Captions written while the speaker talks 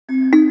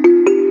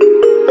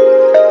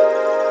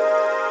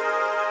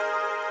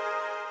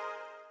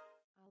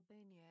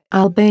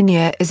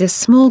Albania is a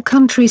small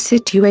country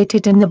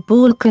situated in the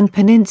Balkan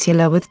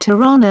Peninsula with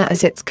Tirana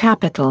as its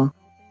capital.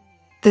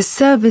 The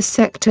service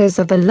sectors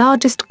are the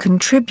largest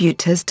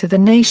contributors to the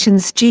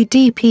nation's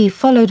GDP,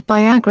 followed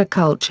by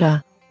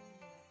agriculture.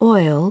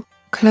 Oil,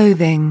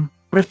 clothing,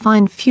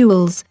 refined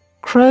fuels,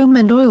 chrome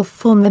and oil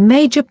form the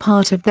major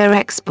part of their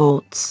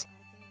exports.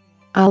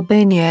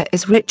 Albania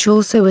is rich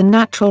also in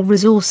natural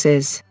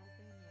resources.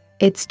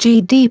 Its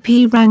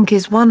GDP rank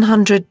is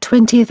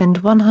 120th and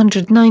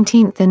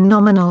 119th in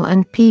nominal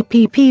and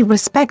PPP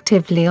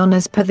respectively on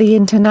as per the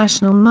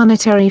International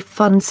Monetary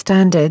Fund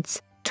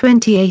standards,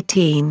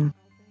 2018.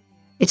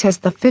 It has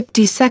the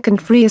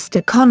 52nd freest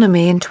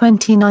economy in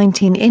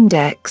 2019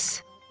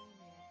 index.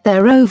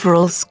 Their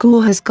overall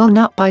score has gone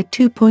up by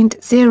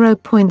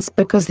 2.0 points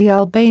because the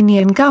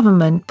Albanian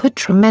government put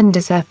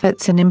tremendous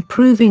efforts in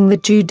improving the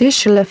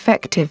judicial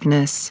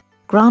effectiveness,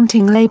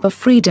 granting labor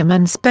freedom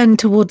and spend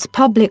towards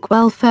public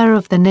welfare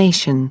of the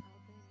nation.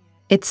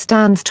 It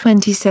stands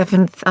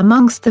 27th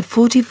amongst the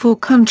 44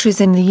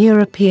 countries in the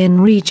European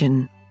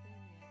region.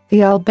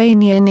 The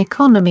Albanian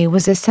economy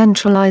was a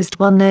centralized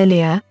one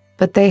earlier,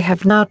 but they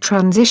have now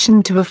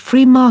transitioned to a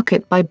free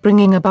market by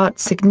bringing about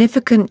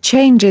significant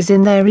changes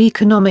in their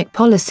economic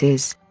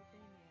policies.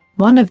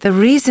 One of the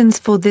reasons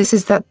for this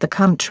is that the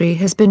country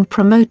has been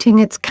promoting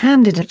its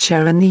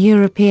candidature in the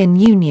European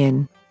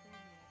Union.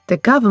 The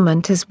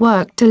government has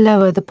worked to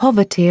lower the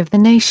poverty of the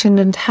nation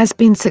and has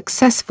been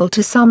successful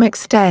to some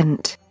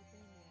extent.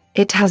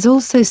 It has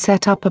also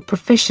set up a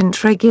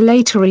proficient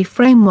regulatory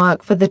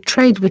framework for the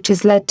trade, which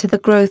has led to the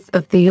growth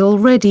of the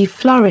already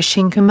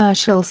flourishing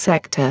commercial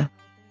sector.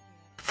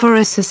 For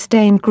a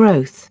sustained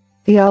growth,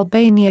 the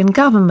Albanian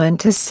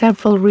government has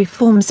several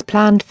reforms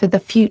planned for the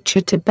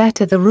future to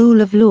better the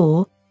rule of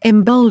law,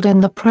 embolden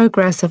the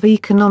progress of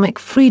economic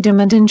freedom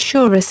and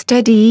ensure a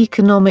steady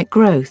economic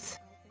growth.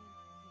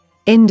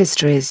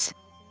 Industries.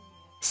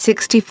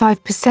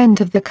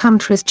 65% of the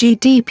country's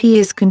GDP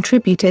is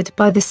contributed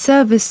by the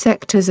service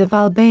sectors of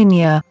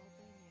Albania.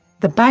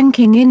 The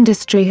banking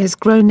industry has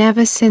grown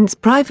ever since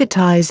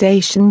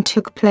privatization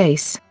took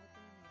place.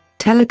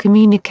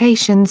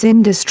 Telecommunications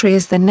industry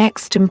is the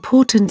next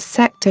important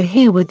sector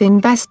here, with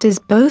investors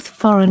both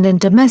foreign and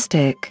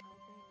domestic.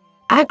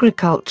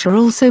 Agriculture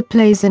also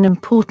plays an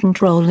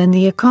important role in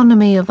the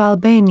economy of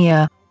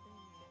Albania.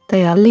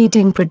 They are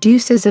leading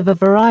producers of a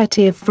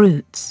variety of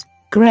fruits: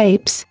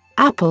 grapes,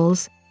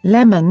 apples,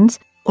 lemons,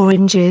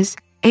 oranges,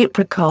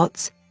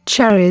 apricots,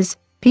 cherries,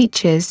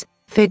 peaches,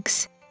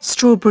 figs,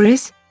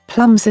 strawberries,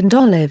 plums and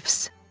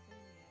olives.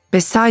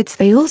 Besides,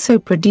 they also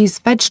produce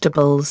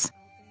vegetables.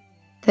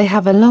 They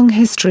have a long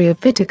history of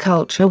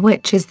viticulture,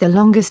 which is the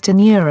longest in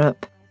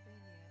Europe.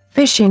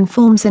 Fishing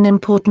forms an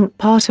important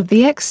part of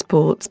the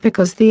exports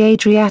because the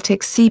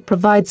Adriatic Sea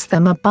provides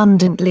them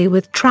abundantly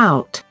with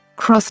trout,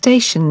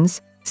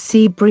 crustaceans,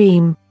 sea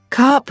bream,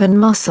 carp and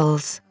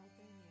mussels.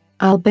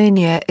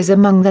 Albania is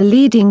among the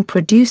leading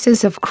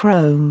producers of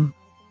chrome.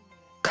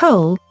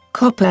 Coal,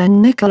 copper and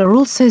nickel are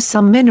also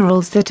some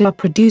minerals that are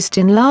produced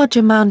in large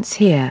amounts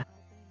here.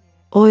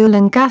 Oil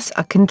and gas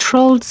are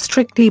controlled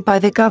strictly by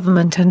the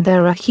government, and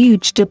there are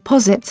huge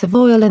deposits of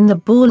oil in the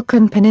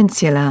Balkan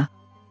Peninsula.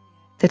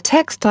 The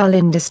textile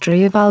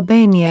industry of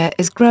Albania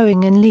is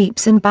growing in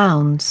leaps and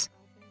bounds.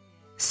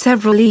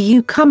 Several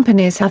EU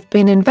companies have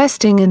been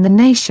investing in the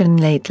nation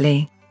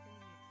lately.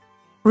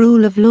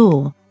 Rule of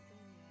law.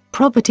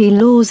 Property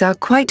laws are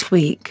quite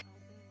weak.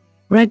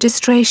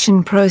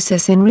 Registration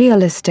process in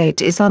real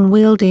estate is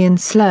unwieldy and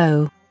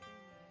slow.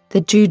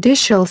 The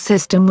judicial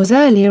system was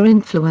earlier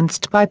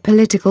influenced by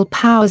political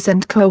powers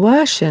and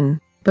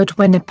coercion, but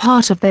when a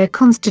part of their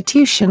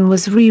constitution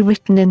was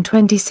rewritten in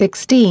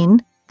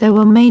 2016, there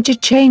were major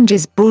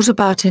changes brought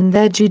about in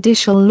their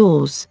judicial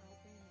laws.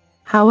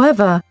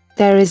 However,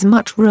 there is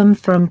much room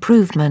for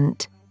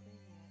improvement.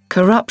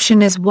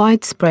 Corruption is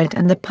widespread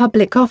and the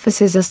public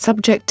offices are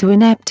subject to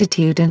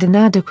ineptitude and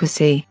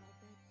inadequacy.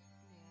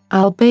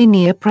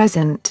 Albania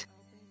present.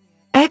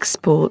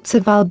 Exports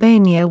of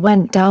Albania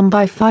went down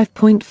by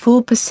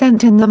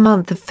 5.4% in the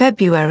month of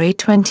February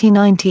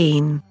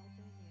 2019.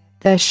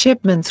 Their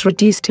shipments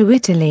reduced to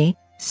Italy,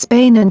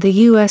 Spain and the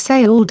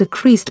USA all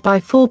decreased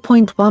by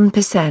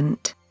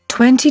 4.1%,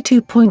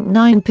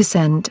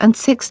 22.9% and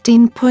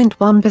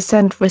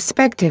 16.1%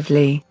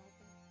 respectively.